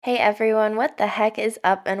Hey everyone, what the heck is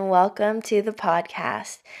up, and welcome to the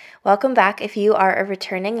podcast. Welcome back. If you are a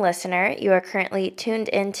returning listener, you are currently tuned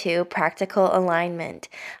into Practical Alignment,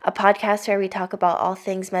 a podcast where we talk about all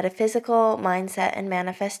things metaphysical, mindset, and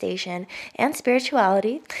manifestation, and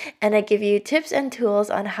spirituality, and I give you tips and tools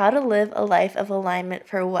on how to live a life of alignment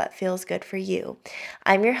for what feels good for you.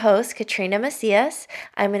 I'm your host, Katrina Macias.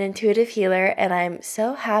 I'm an intuitive healer, and I'm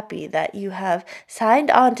so happy that you have signed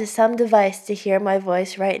on to some device to hear my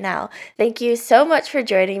voice right now. Thank you so much for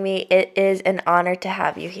joining me. It is an honor to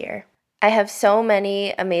have you here. I have so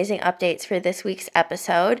many amazing updates for this week's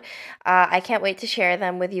episode. I can't wait to share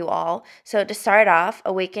them with you all. So, to start off,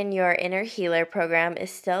 Awaken Your Inner Healer program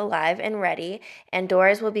is still live and ready, and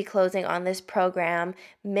doors will be closing on this program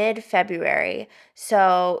mid-February.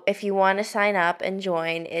 So, if you want to sign up and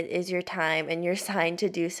join, it is your time and your sign to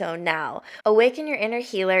do so now. Awaken Your Inner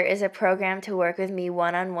Healer is a program to work with me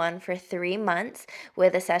one-on-one for 3 months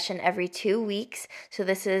with a session every 2 weeks. So,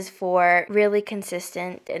 this is for really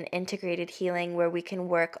consistent and integrated healing where we can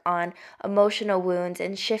work on emotional wounds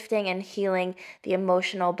and shifting and healing the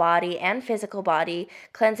emotional body and physical body,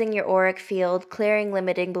 cleansing your auric field, clearing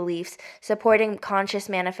limiting beliefs, supporting conscious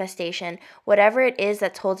manifestation, whatever it is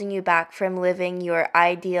that's holding you back from living your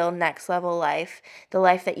ideal next level life, the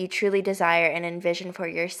life that you truly desire and envision for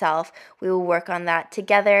yourself. We will work on that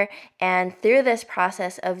together, and through this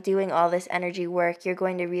process of doing all this energy work, you're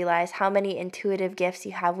going to realize how many intuitive gifts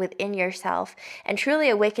you have within yourself and truly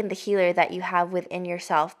awaken the healer that you have within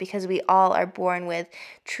yourself, because we all are born with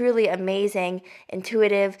truly amazing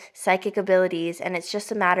intuitive psychic abilities, and it's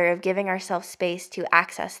just a matter of giving ourselves space to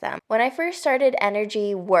access them. When I first started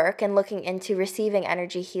energy work and looking into receiving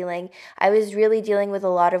energy healing, I was really dealing with a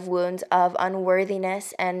lot of wounds of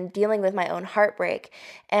unworthiness and dealing with my own heartbreak.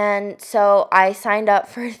 And so I signed up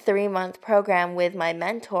for a 3-month program with my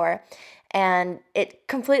mentor, and it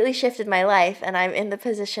completely shifted my life, and I'm in the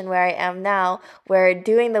position where I am now, where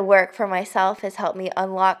doing the work for myself has helped me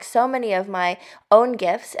unlock so many of my own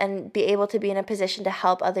gifts and be able to be in a position to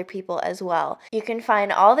help other people as well. You can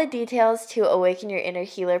find all the details to Awaken Your Inner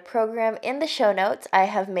Healer program in the show notes. I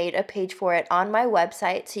have made a page for it on my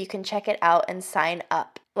website, so you can check it out and sign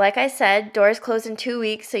up. Like I said, doors close in 2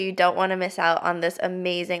 weeks, so you don't want to miss out on this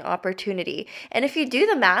amazing opportunity. And if you do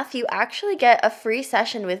the math, you actually get a free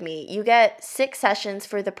session with me. You get 6 sessions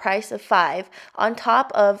for the price of 5, on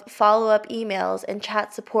top of follow-up emails and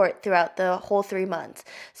chat support throughout the whole 3 months.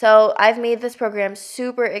 So I've made this program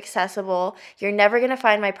super accessible. You're never going to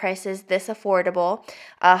find my prices this affordable.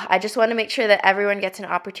 I just want to make sure that everyone gets an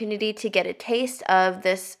opportunity to get a taste of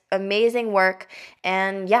this amazing work.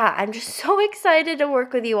 And yeah, I'm just so excited to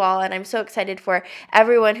work with you all, and I'm so excited for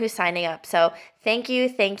everyone who's signing up. So thank you.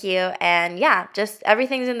 And yeah, just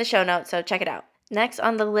everything's in the show notes, so check it out. Next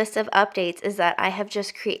on the list of updates is that I have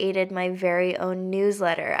just created my very own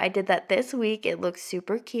newsletter. I did that this week. It looks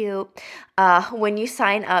super cute. When you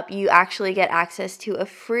sign up, you actually get access to a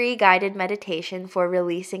free guided meditation for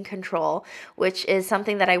releasing control, which is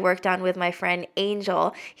something that I worked on with my friend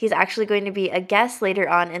Angel. He's actually going to be a guest later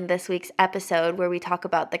on in this week's episode, where we talk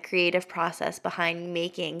about the creative process behind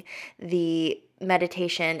making the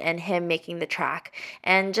meditation and him making the track,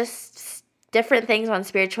 and just different things on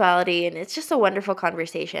spirituality, and it's just a wonderful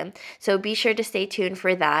conversation. So be sure to stay tuned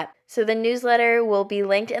for that. So the newsletter will be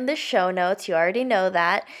linked in the show notes. You already know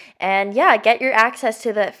that. And yeah, get your access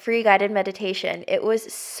to the free guided meditation. It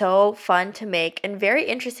was so fun to make and very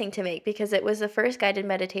interesting to make, because it was the first guided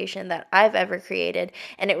meditation that I've ever created,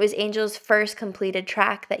 and it was Angel's first completed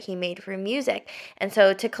track that he made for music. And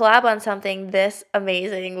so to collab on something this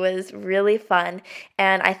amazing was really fun,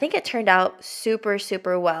 and I think it turned out super,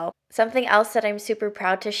 super well. Something else that I'm super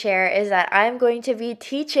proud to share is that I'm going to be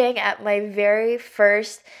teaching at my very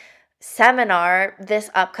first seminar this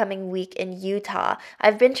upcoming week in Utah.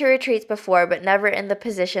 I've been to retreats before, but never in the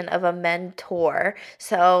position of a mentor.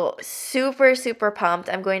 So super, super pumped.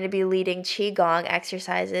 I'm going to be leading Qigong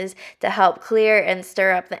exercises to help clear and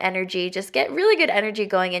stir up the energy, just get really good energy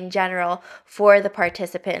going in general for the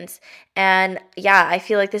participants. And yeah, I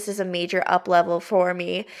feel like this is a major up level for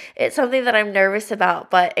me. It's something that I'm nervous about,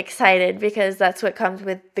 but excited, because that's what comes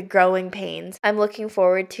with the growing pains. I'm looking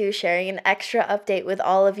forward to sharing an extra update with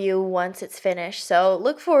all of you once it's finished, so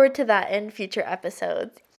look forward to that in future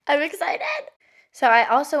episodes. I'm excited! So I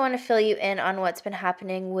also want to fill you in on what's been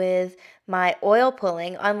happening with my oil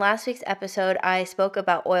pulling. On last week's episode, I spoke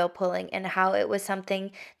about oil pulling and how it was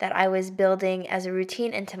something that I was building as a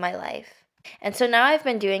routine into my life. And so now I've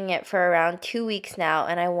been doing it for around 2 weeks now,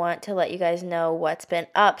 and I want to let you guys know what's been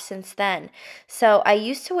up since then. So I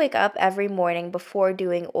used to wake up every morning before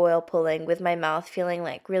doing oil pulling with my mouth feeling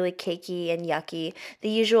like really cakey and yucky, the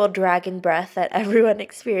usual dragon breath that everyone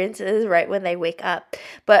experiences right when they wake up.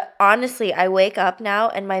 But honestly, I wake up now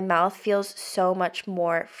and my mouth feels so much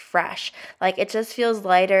more fresh. Like it just feels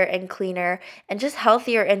lighter and cleaner and just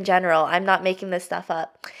healthier in general. I'm not making this stuff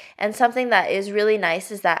up. And something that is really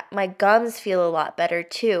nice is that my gums feel a lot better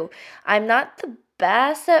too. I'm not the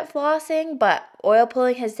best at flossing, but oil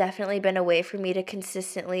pulling has definitely been a way for me to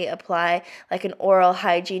consistently apply like an oral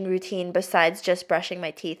hygiene routine besides just brushing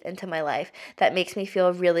my teeth into my life. That makes me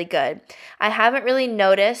feel really good. I haven't really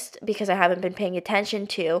noticed because I haven't been paying attention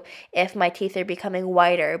to if my teeth are becoming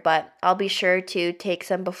whiter, but I'll be sure to take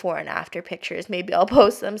some before and after pictures. Maybe I'll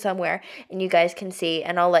post them somewhere and you guys can see,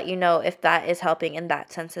 and I'll let you know if that is helping in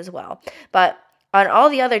that sense as well. But on all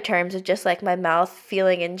the other terms of just like my mouth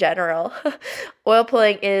feeling in general, oil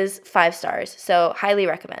pulling is 5 stars, so highly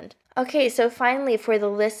recommend. Okay, so finally, for the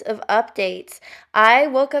list of updates, I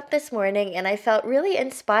woke up this morning and I felt really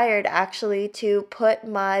inspired actually to put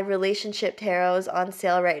my relationship tarots on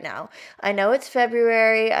sale right now. I know it's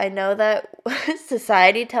February, I know that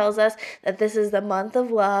society tells us that this is the month of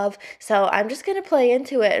love, so I'm just gonna play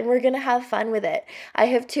into it and we're gonna have fun with it. I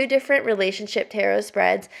have 2 different relationship tarot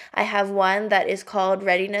spreads. I have one that is called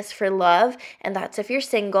Readiness for Love, and that's if you're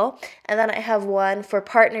single, and then I have one for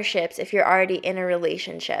partnerships if you're already in a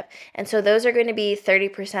relationship. And so those are going to be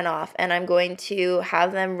 30% off, and I'm going to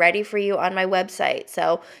have them ready for you on my website.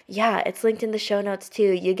 So yeah, it's linked in the show notes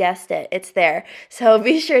too. You guessed it, it's there. So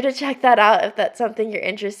be sure to check that out if that's something you're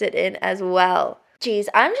interested in as well. Geez,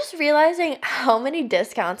 I'm just realizing how many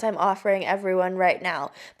discounts I'm offering everyone right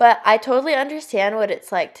now. But I totally understand what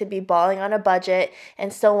it's like to be balling on a budget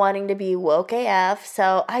and still wanting to be woke AF.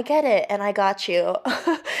 So I get it and I got you.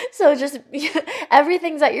 So just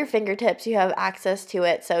everything's at your fingertips. You have access to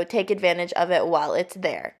it. So take advantage of it while it's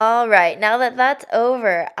there. All right, now that that's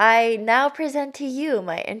over, I now present to you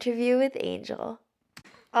my interview with Angel.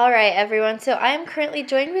 All right, everyone. So I am currently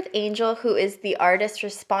joined with Angel, who is the artist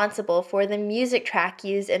responsible for the music track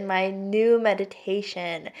used in my new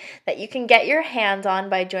meditation that you can get your hands on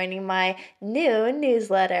by joining my new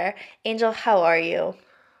newsletter. Angel, how are you?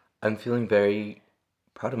 I'm feeling very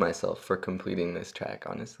proud of myself for completing this track,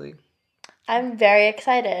 honestly. I'm very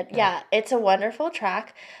excited. Yeah, it's a wonderful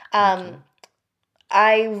track. Thank Um, you.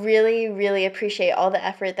 I really, really appreciate all the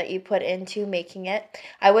effort that you put into making it.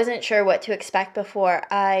 I wasn't sure what to expect before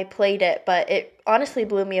I played it, but it honestly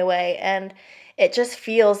blew me away and it just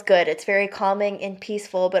feels good. It's very calming and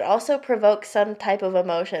peaceful, but also provokes some type of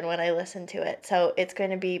emotion when I listen to it. So it's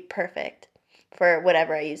going to be perfect for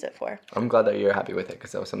whatever I use it for. I'm glad that you're happy with it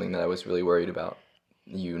because that was something that I was really worried about,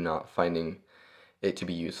 you not finding it to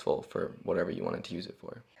be useful for whatever you wanted to use it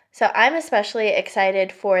for. So I'm especially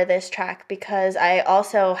excited for this track because I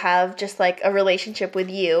also have just like a relationship with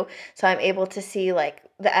you. So I'm able to see like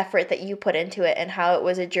the effort that you put into it and how it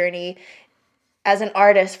was a journey as an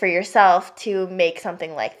artist for yourself to make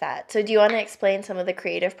something like that. So do you want to explain some of the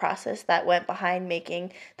creative process that went behind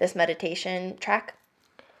making this meditation track?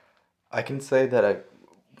 I can say that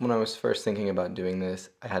when I was first thinking about doing this,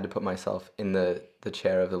 I had to put myself in the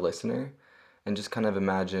chair of the listener and just kind of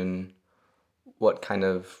imagine what kind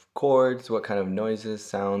of chords, what kind of noises,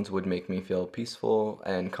 sounds would make me feel peaceful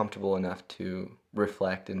and comfortable enough to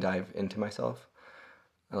reflect and dive into myself,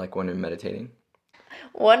 like when I'm meditating.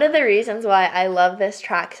 One of the reasons why I love this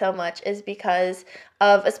track so much is because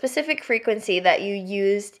of a specific frequency that you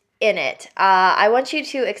used in it. I want you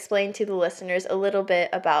to explain to the listeners a little bit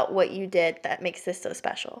about what you did that makes this so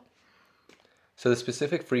special. So the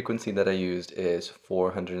specific frequency that I used is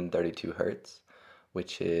 432 hertz,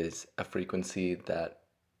 which is a frequency that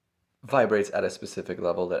vibrates at a specific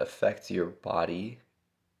level that affects your body,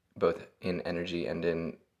 both in energy and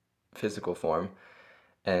in physical form,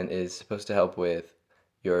 and is supposed to help with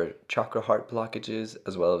your chakra heart blockages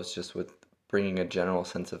as well as just with bringing a general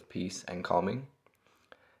sense of peace and calming.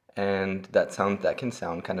 And that can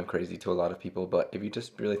sound kind of crazy to a lot of people, but if you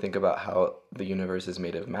just really think about how the universe is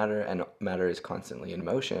made of matter and matter is constantly in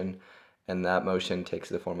motion, and that motion takes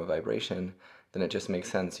the form of vibration, then it just makes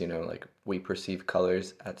sense, like we perceive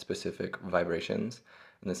colors at specific vibrations,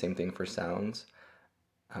 and the same thing for sounds.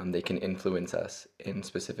 They can influence us in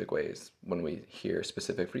specific ways when we hear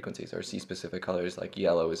specific frequencies or see specific colors, like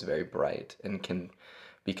yellow is very bright and can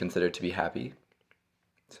be considered to be happy.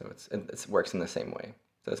 So it works in the same way.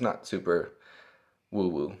 So it's not super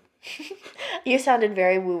woo-woo. You sounded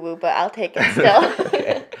very woo-woo, but I'll take it still.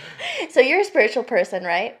 Okay. So you're a spiritual person,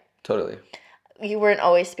 right? Totally. you weren't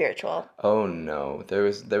always spiritual? Oh no, there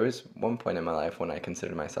was one point in my life when I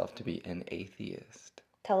considered myself to be an atheist.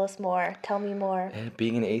 Tell us more. Tell me more.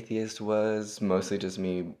 Being an atheist was mostly just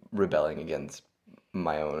me rebelling against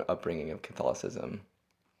my own upbringing of Catholicism.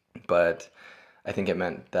 But I think it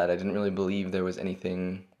meant that I didn't really believe there was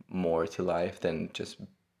anything more to life than just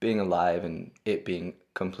being alive and it being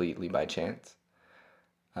completely by chance.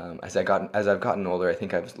 As I've gotten older, I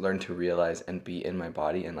think I've learned to realize and be in my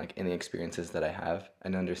body and like in the experiences that I have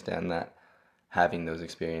and understand that having those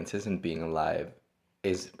experiences and being alive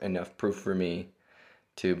is enough proof for me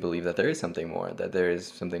to believe that there is something more, that there is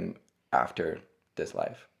something after this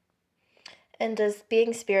life. And does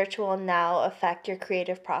being spiritual now affect your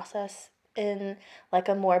creative process in like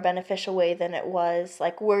a more beneficial way than it was?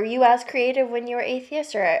 Like, were you as creative when you were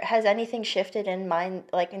atheist, or has anything shifted in mind,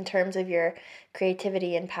 like in terms of your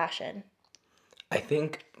creativity and passion? I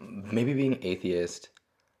think maybe being atheist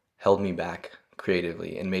held me back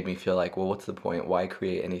creatively and made me feel like, well, what's the point? Why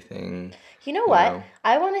create anything? You know You what? know?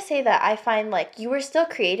 I want to say that I find like you were still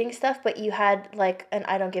creating stuff, but you had like an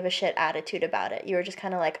I don't give a shit attitude about it. You were just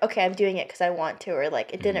kind of like, okay, I'm doing it because I want to, or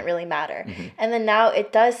like it didn't really matter. And then now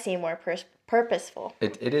it does seem more purposeful.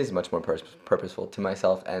 It is much more purposeful to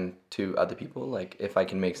myself and to other people. Like, if I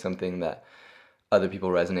can make something that other people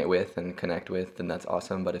resonate with and connect with, then that's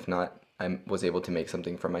awesome. But if not, I was able to make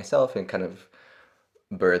something for myself and kind of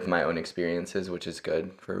birth my own experiences, which is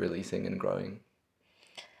good for releasing and growing.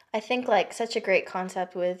 I think like such a great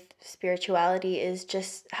concept with spirituality is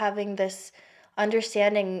just having this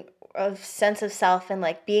understanding of sense of self and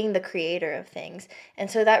like being the creator of things.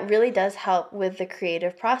 And so that really does help with the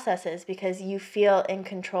creative processes because you feel in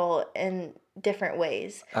control in different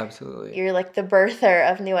ways. Absolutely. You're like the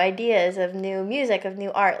birther of new ideas, of new music, of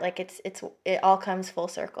new art. Like it all comes full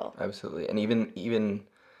circle. Absolutely. And even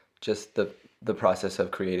just the process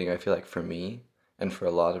of creating, I feel like for me and for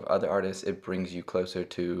a lot of other artists, it brings you closer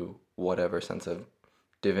to whatever sense of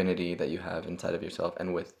divinity that you have inside of yourself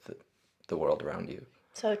and with the world around you.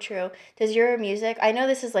 So true. Does your music, I know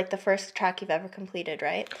this is like the first track you've ever completed,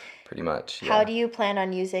 right? Pretty much, How yeah. do you plan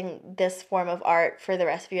on using this form of art for the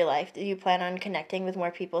rest of your life? Do you plan on connecting with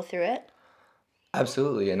more people through it?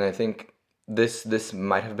 Absolutely. And I think this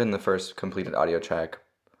might have been the first completed audio track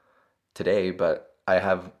today, but I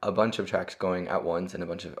have a bunch of tracks going at once and a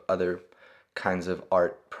bunch of other kinds of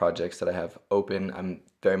art projects that I have open. I'm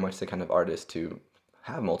very much the kind of artist to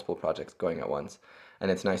have multiple projects going at once. And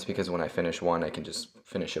it's nice because when I finish one, I can just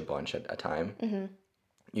finish a bunch at a time.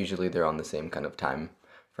 Usually they're on the same kind of time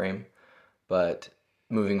frame. But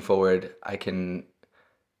moving forward, I can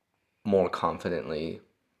more confidently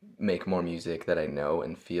make more music that I know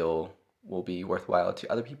and feel will be worthwhile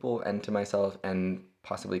to other people and to myself and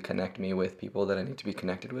possibly connect me with people that I need to be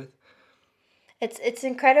connected with. It's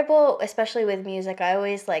incredible, especially with music. I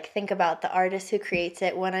always like think about the artist who creates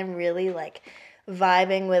it when I'm really like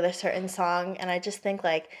vibing with a certain song, and I just think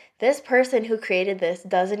like this person who created this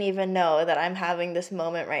doesn't even know that I'm having this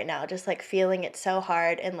moment right now, just like feeling it so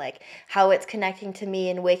hard and like how it's connecting to me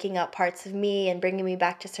and waking up parts of me and bringing me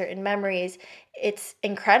back to certain memories. It's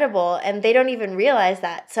incredible, and they don't even realize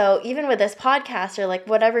that. So even with this podcast or like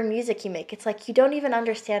whatever music you make, it's like you don't even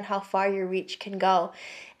understand how far your reach can go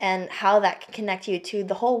and how that can connect you to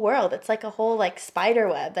the whole world. It's like a whole like spider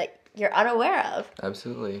web that you're unaware of.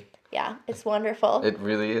 Absolutely. Yeah, it's wonderful. It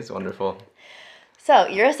really is wonderful. So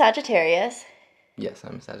you're a Sagittarius. Yes,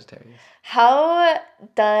 I'm a Sagittarius. How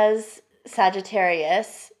does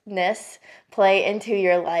Sagittariusness play into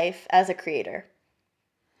your life as a creator?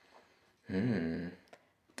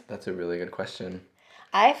 That's a really good question.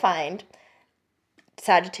 I find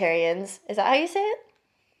Sagittarians, is that how you say it?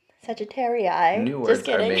 Sagittarii. New Just words are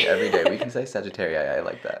kidding. made every day. We can say Sagittarii. I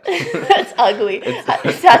like that. That's ugly.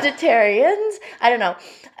 Sagittarians, I don't know.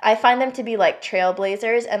 I find them to be like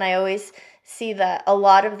trailblazers, and I always see that a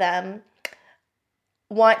lot of them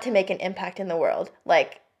want to make an impact in the world.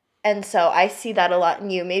 Like, and so I see that a lot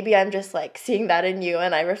in you. Maybe I'm just like seeing that in you,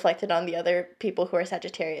 and I reflected on the other people who are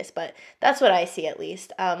Sagittarius, but that's what I see at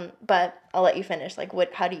least. But I'll let you finish. Like,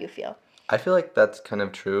 what? How do you feel? I feel like that's kind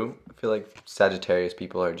of true. I feel like Sagittarius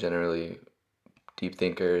people are generally deep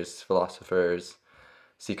thinkers, philosophers,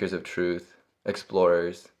 seekers of truth,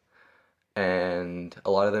 explorers, and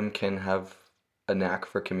a lot of them can have a knack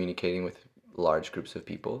for communicating with large groups of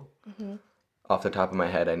people. Off the top of my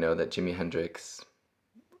head, I know that Jimi Hendrix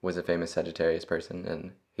was a famous Sagittarius person,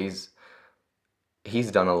 and he's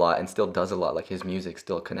done a lot and still does a lot. Like, his music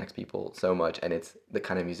still connects people so much, and it's the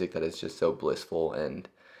kind of music that is just so blissful, and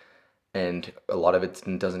a lot of it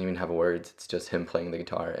doesn't even have words. It's just him playing the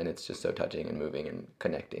guitar, and it's just so touching and moving and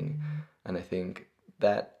connecting. And I think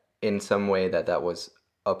that in some way that was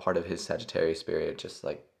a part of his Sagittarius spirit, just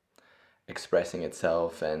like expressing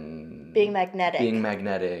itself and Being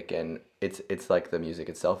magnetic. and it's like the music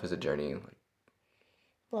itself is a journey.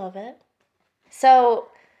 Love it. So,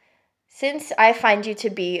 since I find you to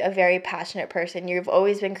be a very passionate person, you've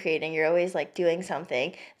always been creating, you're always like doing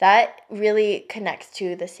something, that really connects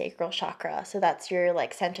to the sacral chakra. So that's your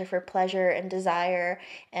like center for pleasure and desire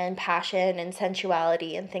and passion and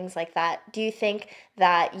sensuality and things like that. Do you think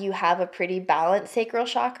that you have a pretty balanced sacral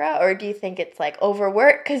chakra, or do you think it's like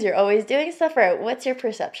overworked because you're always doing stuff, or what's your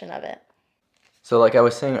perception of it? So like I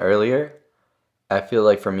was saying earlier, I feel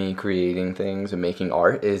like for me, creating things and making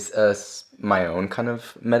art is my own kind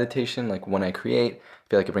of meditation. Like when I create, I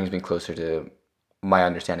feel like it brings me closer to my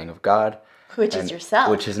understanding of God, Which is yourself.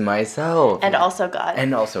 which is myself, And also God.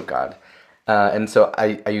 and also God. And so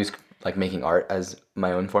I use like making art as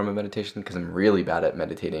my own form of meditation because I'm really bad at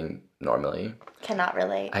meditating normally. Cannot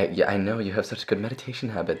relate. I know you have such good meditation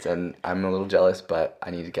habits, and I'm a little jealous, but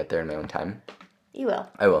I need to get there in my own time. You will.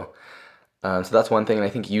 I will. So that's one thing, and I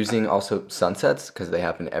think using also sunsets, because they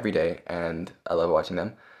happen every day, and I love watching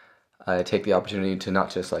them. I take the opportunity to not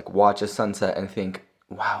just like watch a sunset and think,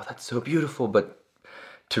 wow, that's so beautiful, but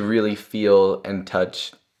to really feel and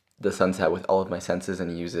touch the sunset with all of my senses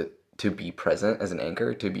and use it to be present as an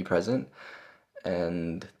anchor, to be present.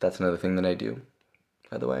 And that's another thing that I do.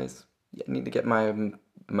 Otherwise, yeah, I need to get my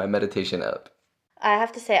meditation up. I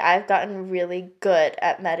have to say, I've gotten really good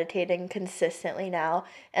at meditating consistently now.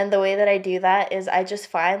 And the way that I do that is I just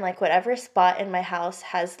find like whatever spot in my house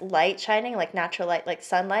has light shining, like natural light, like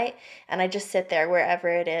sunlight, and I just sit there wherever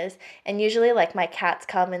it is. And usually, like, my cats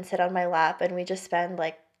come and sit on my lap, and we just spend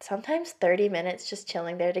like sometimes 30 minutes just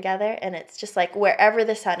chilling there together. And it's just like wherever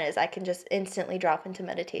the sun is, I can just instantly drop into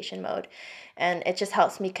meditation mode. And it just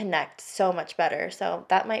helps me connect so much better. So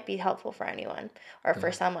that might be helpful for anyone or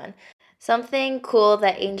for someone. Something cool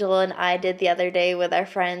that Angel and I did the other day with our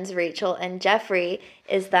friends Rachel and Jeffrey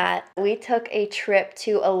is that we took a trip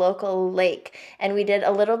to a local lake and we did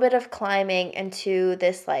a little bit of climbing into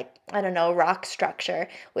this, like, I don't know, rock structure,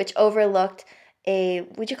 which overlooked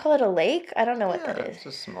would you call it a lake? I don't know what that is. It's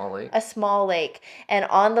a small lake. A small lake. And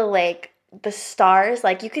on the lake, the stars,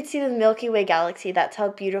 like, you could see the Milky Way galaxy. That's how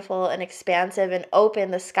beautiful and expansive and open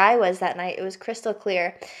the sky was that night. It was crystal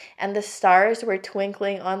clear, and the stars were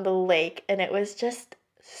twinkling on the lake, and it was just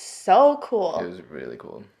so cool. It was really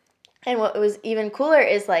cool. And what was even cooler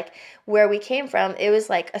is, like, where we came from, it was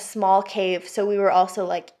like a small cave, so we were also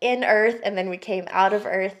like in Earth, and then we came out of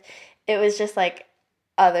Earth. It was just like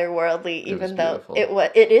otherworldly, even though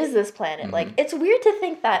it is this planet. Mm-hmm. Like, it's weird to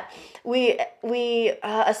think that we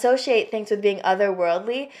associate things with being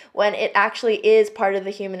otherworldly when it actually is part of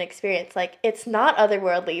the human experience. Like, it's not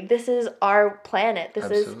otherworldly. This is our planet. This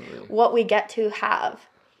Absolutely. is what we get to have.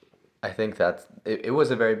 I think that it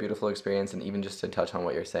was a very beautiful experience, and even just to touch on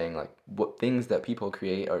what you're saying, like what things that people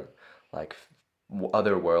create are like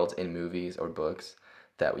other worlds in movies or books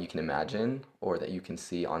that you can imagine or that you can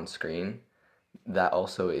see on screen. That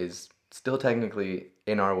also is still technically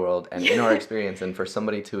in our world and in our experience, and for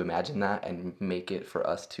somebody to imagine that and make it for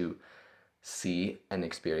us to see and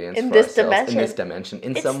experience In for this ourselves dimension. in this dimension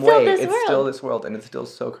in It's some still way, this it's world. still this world, and it's still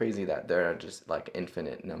so crazy that there are just like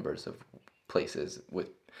infinite numbers of places with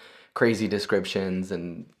crazy descriptions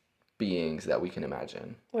and beings that we can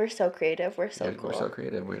imagine. We're so creative. We're so cool. We're so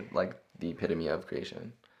creative. We're like the epitome of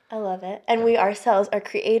creation. I love it. And we ourselves are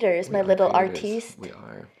creators, We my are little creators. artiste. We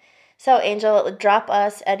are. So, Angel, drop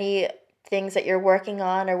us any things that you're working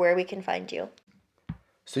on or where we can find you.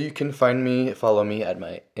 So you can follow me at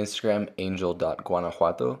my Instagram,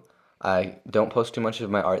 angel.guanajuato. I don't post too much of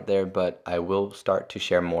my art there, but I will start to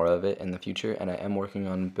share more of it in the future, and I am working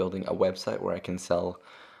on building a website where I can sell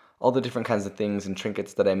all the different kinds of things and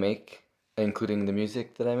trinkets that I make, including the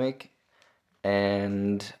music that I make.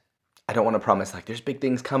 And I don't want to promise like there's big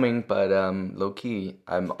things coming, but low key,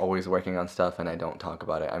 I'm always working on stuff and I don't talk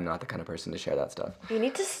about it. I'm not the kind of person to share that stuff. You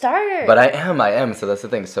need to start. But I am. So that's the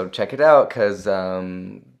thing. So check it out because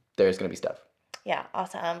there's gonna be stuff. Yeah,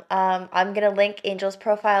 awesome. I'm going to link Angel's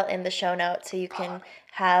profile in the show notes so you can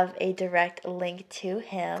have a direct link to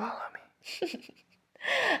him. Follow me.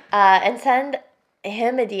 And send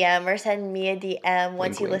him a DM or send me a DM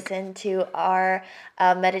once you wink. listen to our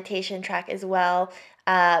meditation track as well,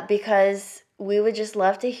 because we would just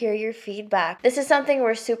love to hear your feedback. This is something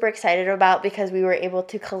we're super excited about because we were able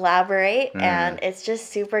to collaborate and it's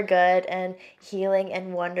just super good and healing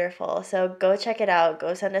and wonderful. So go check it out.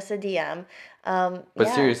 Go send us a DM. But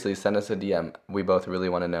Yeah. seriously, send us a DM. We both really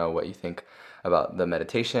want to know what you think about the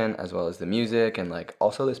meditation as well as the music and like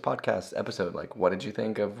also this podcast episode. Like, what did you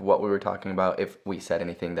think of what we were talking about? If we said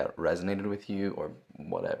anything that resonated with you or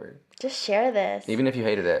whatever. Just share this. Even if you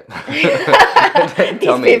hated it.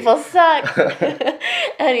 These people suck.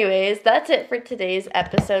 Anyways, that's it for today's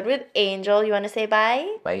episode with Angel. You want to say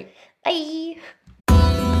bye? Bye. Bye.